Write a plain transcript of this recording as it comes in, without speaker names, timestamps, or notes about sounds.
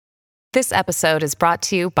This episode is brought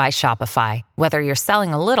to you by Shopify. Whether you're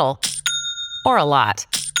selling a little or a lot,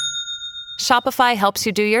 Shopify helps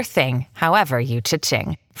you do your thing, however you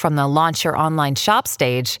cha-ching. From the launch your online shop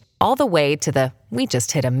stage, all the way to the we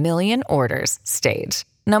just hit 1 million orders stage.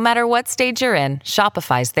 No matter what stage you're in,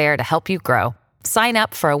 Shopify's there to help you grow. Sign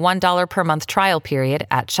up for a $1 per month trial period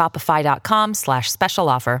at shopify.com/special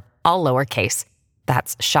offer, all lowercase.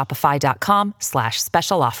 That's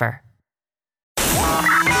shopify.com/special offer.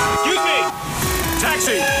 Excuse me!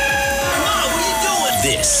 Taxi! Come on, what are you doing?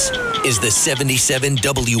 This is the 77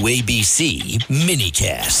 WABC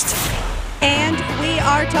minicast. And we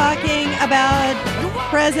are talking about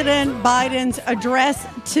President Biden's address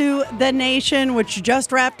to the nation, which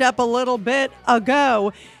just wrapped up a little bit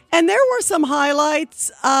ago. And there were some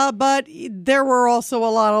highlights, but there were also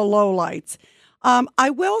a lot of lowlights. I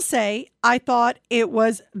will say I thought it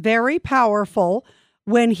was very powerful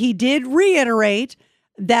when he did reiterate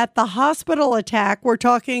that the hospital attack, we're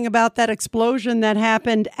talking about that explosion that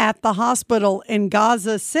happened at the hospital in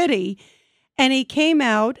Gaza City, and he came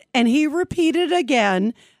out and he repeated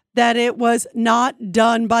again that it was not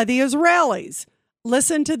done by the Israelis.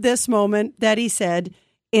 Listen to this moment that he said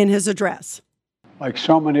in his address. Like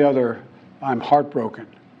so many other, I'm heartbroken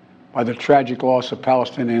by the tragic loss of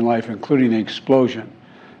Palestinian life, including the explosion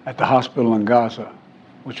at the hospital in Gaza,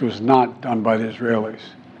 which was not done by the Israelis.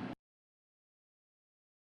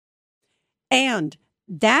 And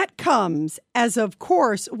that comes as, of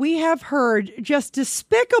course, we have heard just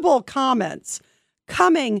despicable comments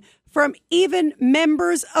coming from even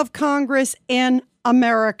members of Congress in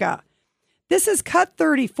America. This is cut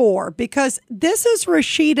 34 because this is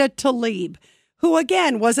Rashida Tlaib, who,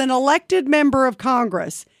 again, was an elected member of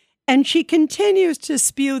Congress. And she continues to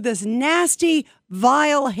spew this nasty,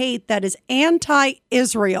 vile hate that is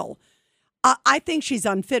anti-Israel. I think she's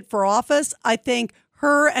unfit for office. I think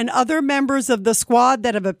her and other members of the squad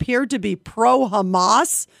that have appeared to be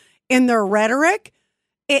pro-Hamas in their rhetoric,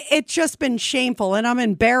 it's just been shameful. And I'm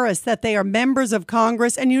embarrassed that they are members of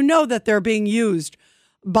Congress. And you know that they're being used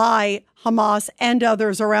by Hamas and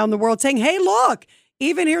others around the world saying, hey, look,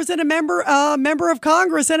 even here's a member of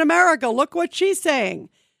Congress in America. Look what she's saying.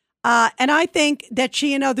 And I think that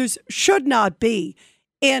she and others should not be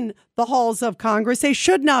in the halls of Congress. They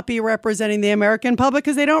should not be representing the American public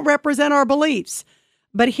because they don't represent our beliefs.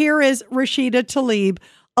 But here is Rashida Tlaib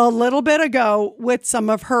a little bit ago with some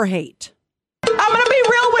of her hate. I'm going to be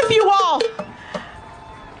real with you all.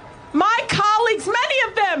 My colleagues, many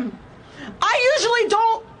of them, I usually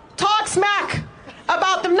don't talk smack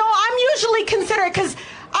about them. No, I'm usually considerate because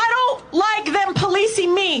I don't like them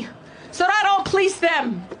policing me, so I don't police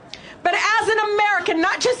them. But as an American,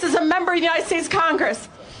 not just as a member of the United States Congress,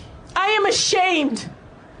 I am ashamed.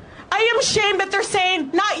 I am ashamed that they're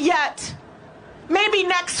saying, not yet, maybe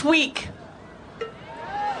next week.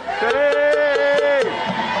 Shame!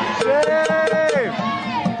 Shame!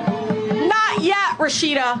 Not yet,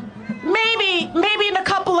 Rashida. Maybe in a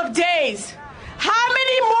couple of days. How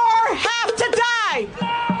many more have to die?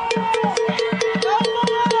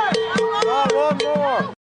 One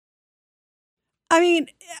more! I mean,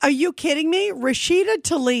 are you kidding me? Rashida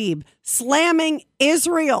Tlaib slamming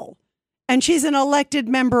Israel, and she's an elected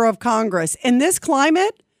member of Congress. In this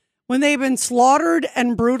climate, when they've been slaughtered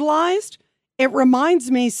and brutalized, it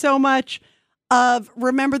reminds me so much of,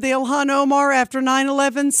 remember the Ilhan Omar after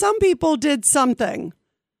 9/11? Some people did something.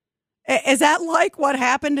 Is that like what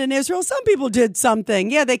happened in Israel? Some people did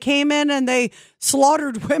something. Yeah, they came in and they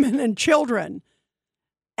slaughtered women and children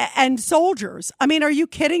and soldiers. I mean, are you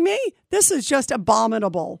kidding me? This is just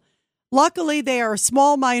abominable. Luckily, they are a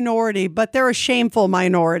small minority, but they're a shameful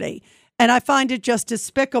minority. And I find it just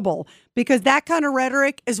despicable because that kind of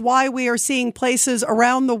rhetoric is why we are seeing places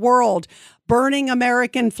around the world burning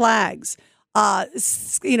American flags,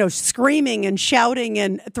 screaming and shouting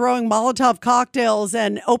and throwing Molotov cocktails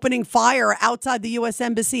and opening fire outside the U.S.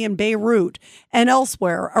 Embassy in Beirut and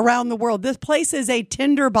elsewhere around the world. This place is a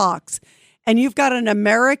tinderbox. And you've got an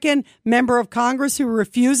American member of Congress who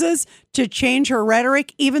refuses to change her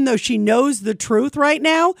rhetoric, even though she knows the truth right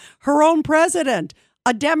now. Her own president,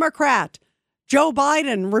 a Democrat, Joe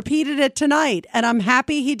Biden, repeated it tonight. And I'm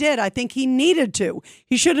happy he did. I think he needed to.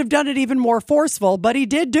 He should have done it even more forceful, but he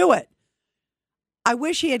did do it. I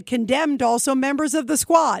wish he had condemned also members of the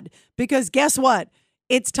squad, because guess what?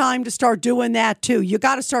 It's time to start doing that, too. You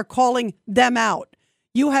got to start calling them out.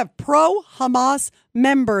 You have pro-Hamas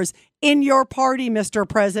members in your party, Mr.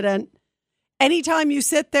 President. Anytime you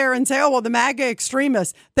sit there and say, oh, well, the MAGA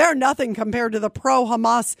extremists, they're nothing compared to the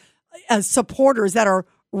pro-Hamas supporters that are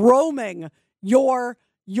roaming your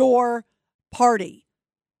party.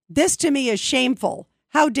 This to me is shameful.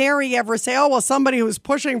 How dare he ever say, oh, well, somebody who's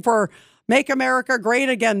pushing for Make America Great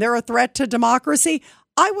Again, they're a threat to democracy?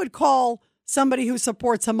 I would call somebody who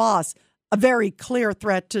supports Hamas a very clear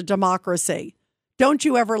threat to democracy. Don't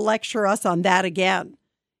you ever lecture us on that again.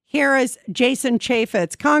 Here is Jason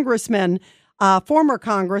Chaffetz, congressman, former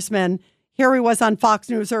congressman. Here he was on Fox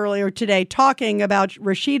News earlier today talking about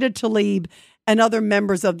Rashida Tlaib and other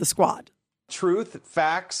members of the squad. Truth,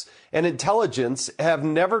 facts, and intelligence have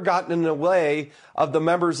never gotten in the way of the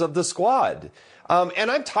members of the squad.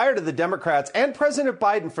 And I'm tired of the Democrats and President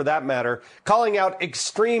Biden, for that matter, calling out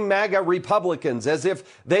extreme MAGA Republicans as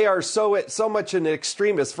if they are so much an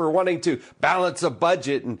extremist for wanting to balance a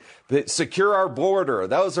budget and secure our border.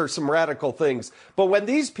 Those are some radical things. But when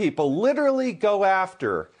these people literally go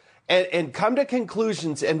after and come to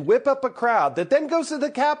conclusions and whip up a crowd that then goes to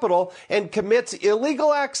the Capitol and commits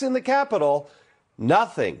illegal acts in the Capitol,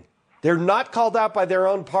 nothing. They're not called out by their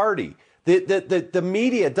own party. The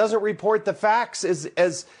media doesn't report the facts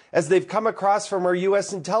as they've come across from our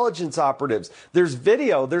U.S. intelligence operatives. There's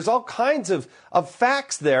video. There's all kinds of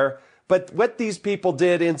facts there. But what these people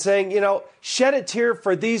did in saying, shed a tear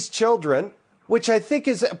for these children, which I think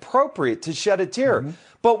is appropriate to shed a tear. Mm-hmm.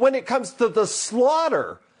 But when it comes to the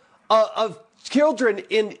slaughter of children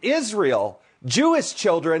in Israel, Jewish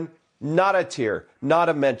children, not a tear, not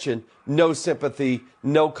a mention, no sympathy,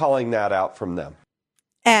 no calling that out from them.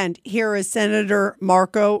 And here is Senator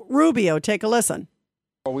Marco Rubio. Take a listen.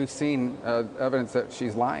 Well, we've seen evidence that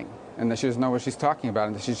she's lying and that she doesn't know what she's talking about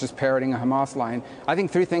and that she's just parroting a Hamas line. I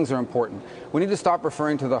think three things are important. We need to stop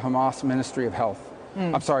referring to the Hamas Ministry of Health.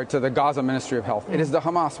 To the Gaza Ministry of Health. It is the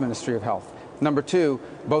Hamas Ministry of Health. Number two,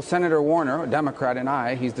 both Senator Warner, a Democrat, and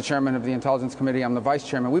I, he's the chairman of the Intelligence Committee, I'm the vice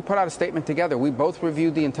chairman, we put out a statement together. We both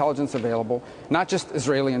reviewed the intelligence available, not just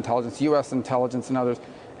Israeli intelligence, U.S. intelligence and others.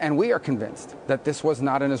 And we are convinced that this was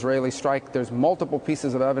not an Israeli strike. There's multiple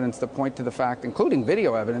pieces of evidence that point to the fact, including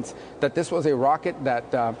video evidence, that this was a rocket that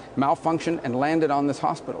malfunctioned and landed on this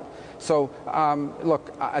hospital. So,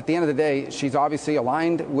 look, at the end of the day, she's obviously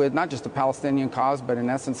aligned with not just the Palestinian cause, but in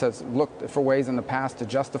essence has looked for ways in the past to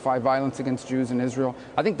justify violence against Jews in Israel.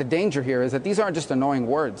 I think the danger here is that these aren't just annoying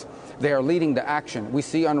words. They are leading to action. We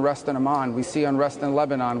see unrest in Amman. We see unrest in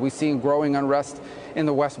Lebanon. We see growing unrest in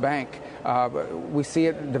the West Bank. We see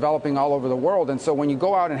it developing all over the world. And so when you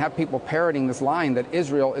go out and have people parroting this line that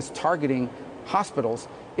Israel is targeting hospitals,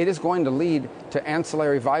 it is going to lead to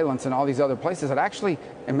ancillary violence in all these other places that actually,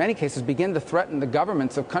 in many cases, begin to threaten the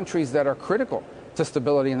governments of countries that are critical to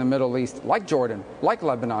stability in the Middle East, like Jordan, like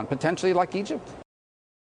Lebanon, potentially like Egypt.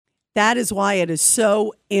 That is why it is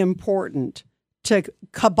so important to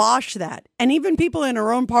kibosh that. And even people in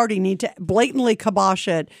our own party need to blatantly kibosh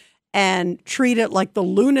it and treat it like the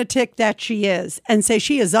lunatic that she is and say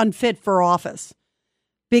she is unfit for office.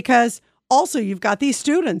 Because also you've got these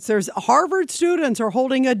students. There's Harvard students are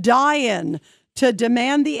holding a die-in to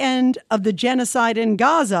demand the end of the genocide in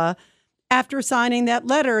Gaza after signing that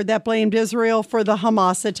letter that blamed Israel for the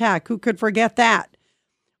Hamas attack. Who could forget that?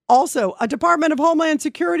 Also, a Department of Homeland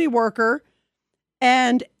Security worker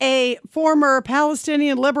and a former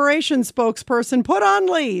Palestinian liberation spokesperson put on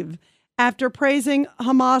leave after praising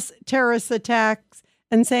Hamas terrorist attacks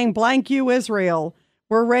and saying, blank you, Israel,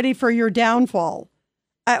 we're ready for your downfall.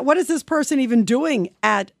 What is this person even doing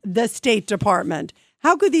at the State Department?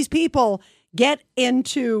 How could these people get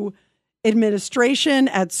into administration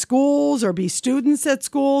at schools or be students at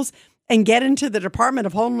schools and get into the Department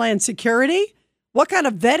of Homeland Security? What kind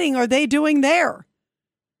of vetting are they doing there?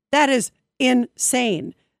 That is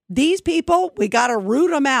insane. These people, we got to root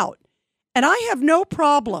them out. And I have no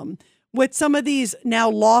problem with some of these now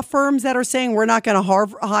law firms that are saying we're not going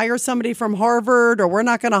to hire somebody from Harvard or we're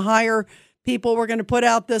not going to hire people. We're going to put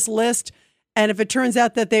out this list. And if it turns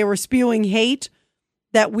out that they were spewing hate,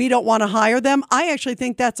 that we don't want to hire them, I actually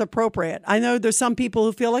think that's appropriate. I know there's some people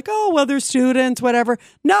who feel like, oh, well, they're students, whatever.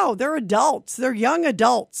 No, they're adults. They're young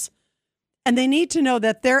adults. And they need to know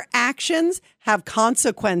that their actions have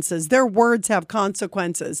consequences. Their words have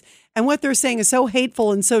consequences. And what they're saying is so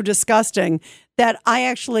hateful and so disgusting that I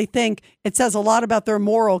actually think it says a lot about their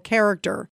moral character.